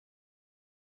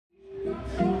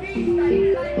Hey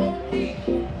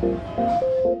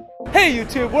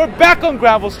YouTube, we're back on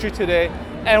Granville Street today,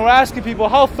 and we're asking people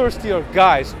how thirsty are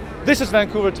guys. This is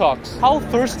Vancouver Talks. How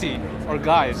thirsty are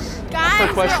guys?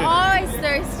 Guys are always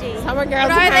thirsty. Some are girls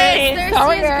but are they as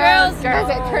thirsty as girls? Girls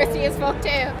are thirsty as fuck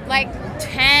too. Like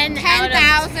 10,000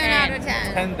 out of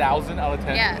 10. 10,000 out of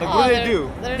 10? Yeah. Like what do they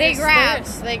do? They grab.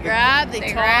 They grab,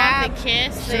 they talk, they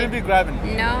kiss. Shouldn't be grabbing.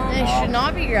 No. They should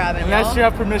not be grabbing. Unless you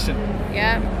have permission.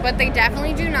 Yeah, but they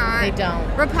definitely do not. They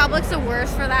don't. Republic's the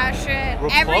worst for that shit.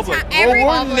 Republic.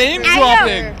 We're name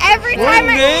dropping. Every time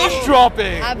name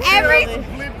dropping.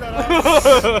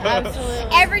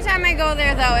 Every time I go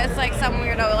there though, it's like some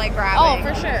weirdo like grabbing. Oh,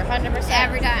 for sure, 100%.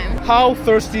 Every time. How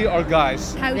thirsty are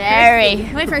guys? How Very.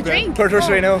 thirsty? Wait for a drink.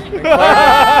 Thirsty right now.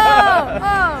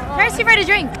 Thirsty for the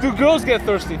drink. Do girls get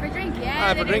thirsty? For drink,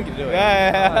 yeah. For drink you do it.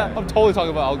 Yeah. I'm totally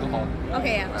talking about alcohol.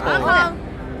 Okay, yeah. Alcohol.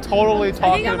 Totally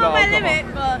talking about alcohol.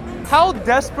 Limit, but How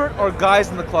desperate are guys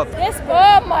in the club? yes,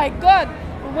 oh my god,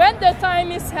 when the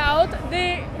time is out,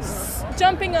 they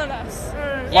jumping on us.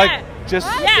 Like, just...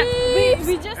 Yeah,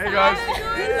 we just Hey guys,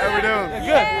 how we doing?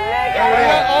 Good.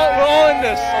 We're all in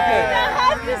this. Okay.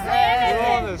 We're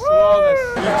all in this. We're all in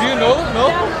this. Do you know? No?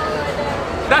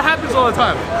 That happens all the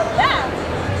time.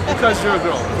 Yeah. Because you're a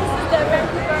girl.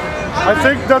 I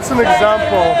think that's an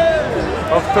example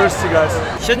of thirsty guys.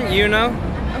 Shouldn't you know?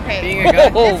 Okay. Being a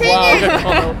guy. Oh,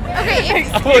 wow. Okay,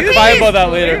 I'm going to cry about that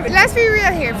later. Let's be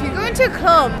real here. If you go into a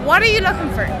club, what are you looking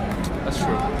for? That's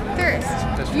true.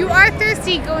 Thirst. You are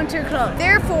thirsty going to a club.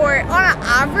 Therefore, on an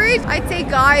average, I'd say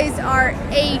guys are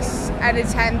 8 out of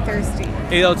 10 thirsty.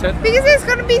 8 out of 10? Because there's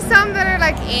going to be some that are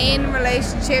like in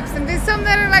relationships, and there's some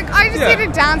that are like, I just need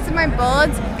to dance with my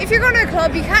buds. If you're going to a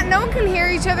club, you can't. No one can hear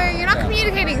each other. You're not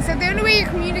communicating. So the only way you're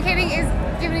communicating is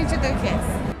giving each other a kiss.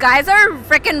 Guys are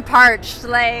freaking parched.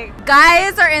 Like,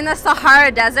 guys are in the Sahara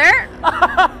Desert.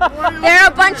 They're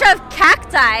a bunch of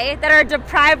cacti that are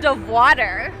deprived of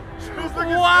water.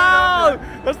 Wow!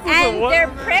 And their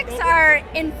pricks are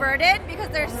inverted because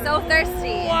they're so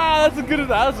thirsty. Wow,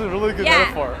 that's a really good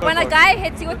metaphor. When a guy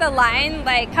hits you with a line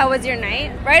like, how was your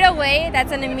night? Right away,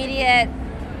 that's an immediate...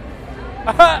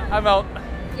 I'm out.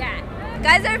 Yeah.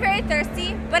 Guys are very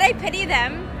thirsty, but I pity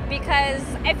them because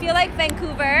I feel like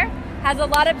Vancouver has a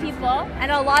lot of people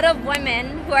and a lot of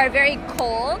women who are very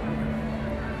cold.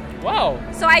 Wow.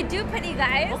 So I do pity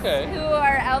guys who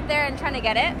are out there and trying to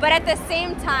get it, but at the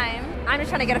same time, I'm just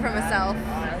trying to get it for myself.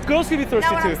 Girls can be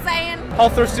thirsty Know what too. I'm saying? How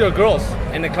thirsty are girls?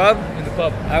 In the club? In the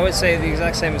club. I would say the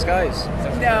exact same as guys.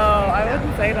 No, I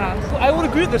wouldn't say that. I would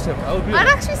agree with this. I'd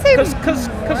actually say... Because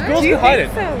girls can hide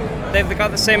it. They've got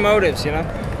the same motives, you know?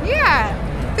 Yeah.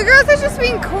 The girls are just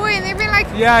being coy and they've been like...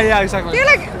 Yeah, exactly.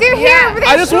 They're here with their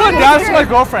I just want to dance with my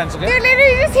girlfriends, okay? They're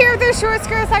literally just here with their short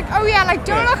skirts like, oh yeah, like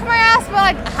don't look at my ass, but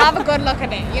like have a good look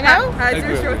at it, you know? How's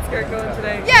your short skirt going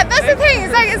today? Yeah, that's the thing.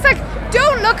 It's like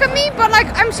don't look at me, but like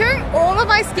I'm showing all of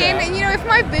my skin, and you know if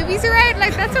my boobies are out,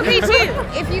 like that's okay too.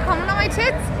 If you comment on my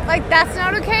tits, like that's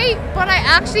not okay, but I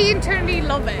actually internally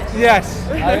love it. Yes,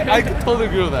 I totally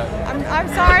agree with that. I'm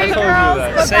sorry, I totally girls.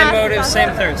 agree with that. but Same pass it motives, on. same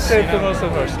thirst. Same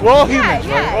thirst. We're all humans,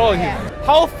 right? We're all yeah. humans.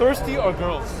 How thirsty are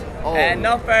girls?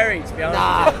 Not very, to be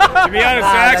honest. To be honest,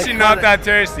 they're actually not that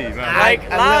thirsty, man. Like,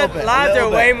 lads are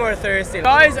way more thirsty.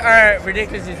 Guys are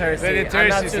ridiculously thirsty. They're and thirsty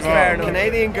that's just as fair well. enough.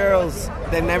 Canadian girls,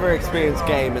 they've never experienced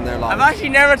game in their life. I've actually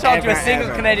never talked to a single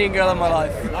Ever. Canadian girl in my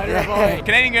life.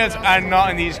 Canadian girls are not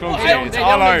in these countries. It's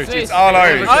all Irish. It's all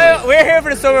Irish. We're here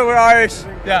for the summer, we're Irish.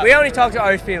 Yeah. We only talk to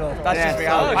Irish people. That's just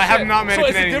reality. I have not met a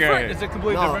Canadian girl. Is it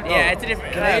completely No. different? Yeah, it's a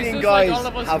different... Canadian guys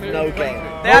have no game.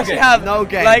 They actually have... No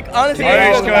game. Like, honestly,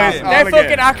 Irish guys, they're all fucking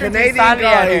game. actors Canadian insanely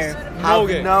out guys here. have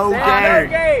game. no game.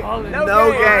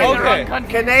 No game. Okay.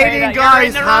 Canadian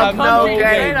guys have no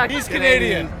game. He's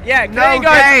Canadian. Yeah, No Canadian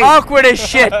guys game. awkward as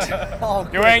shit.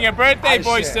 You're wearing a birthday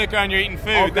boy shit. sticker and you're eating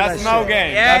food. Oh, That's good no shit.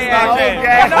 game. Yeah, That's yeah. not No game.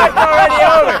 game. Your night's already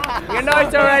over. Your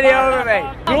night's already over, mate.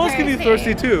 Girls can be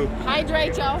thirsty too. Hydrate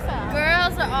yourself.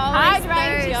 Girls are always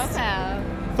Hydrate thirsty. yourself.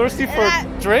 Thirsty for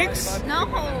drinks? No.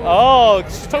 Oh,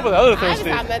 she's talking about the other I was thirsty.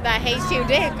 talking about that H2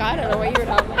 dick. I don't know what you were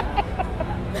talking about.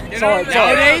 Solid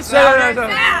 10.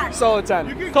 Solid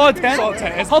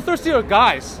 10? How thirsty are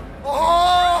guys?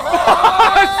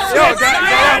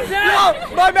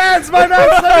 My man's.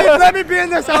 Let me be in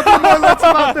this. I'll be more nuts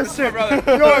about this shit.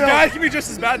 Guys can be just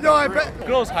as bad. No, I bet.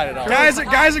 Girls hide it out. Guys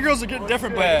and girls are getting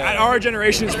different, but our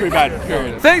generation is pretty bad.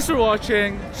 Period. Thanks for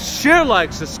watching. Share,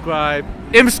 like, subscribe.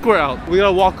 impsquared out. We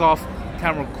gotta walk off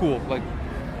camera cool. Like,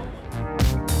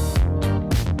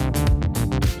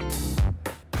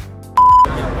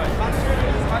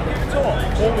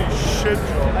 Holy shit,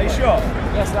 Joe. Are you sure?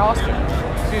 Yes, the Austrian.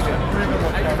 easy.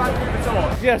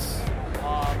 Yes.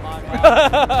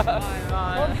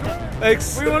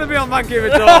 Thanks. We want to be on Vancouver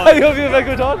Talks. You want to be on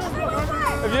Vancouver Talks?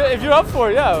 If you're up for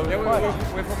it, yeah.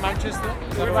 We're from Manchester.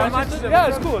 We're from Manchester? Yeah,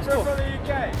 it's cool. It's cool. We're from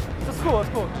the UK. It's cool. It's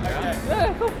cool.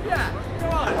 Yeah, cool. Yeah.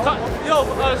 Come on. Yo,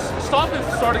 stop and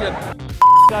start again.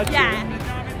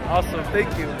 Yeah. Awesome.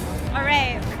 Thank you. All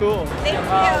right. Cool. Thank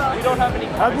you. We don't have any.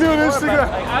 Add me on Instagram.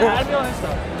 Add me on Insta.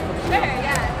 Sure,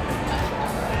 yeah.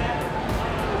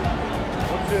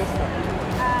 What's your Insta?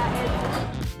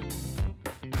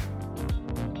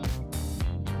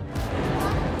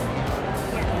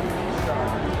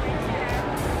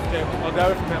 Okay, I'll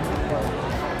grab it from him.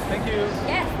 Thank you.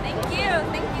 Yes, thank you.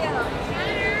 Thank you.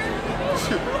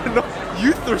 No,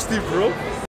 you thirsty, bro.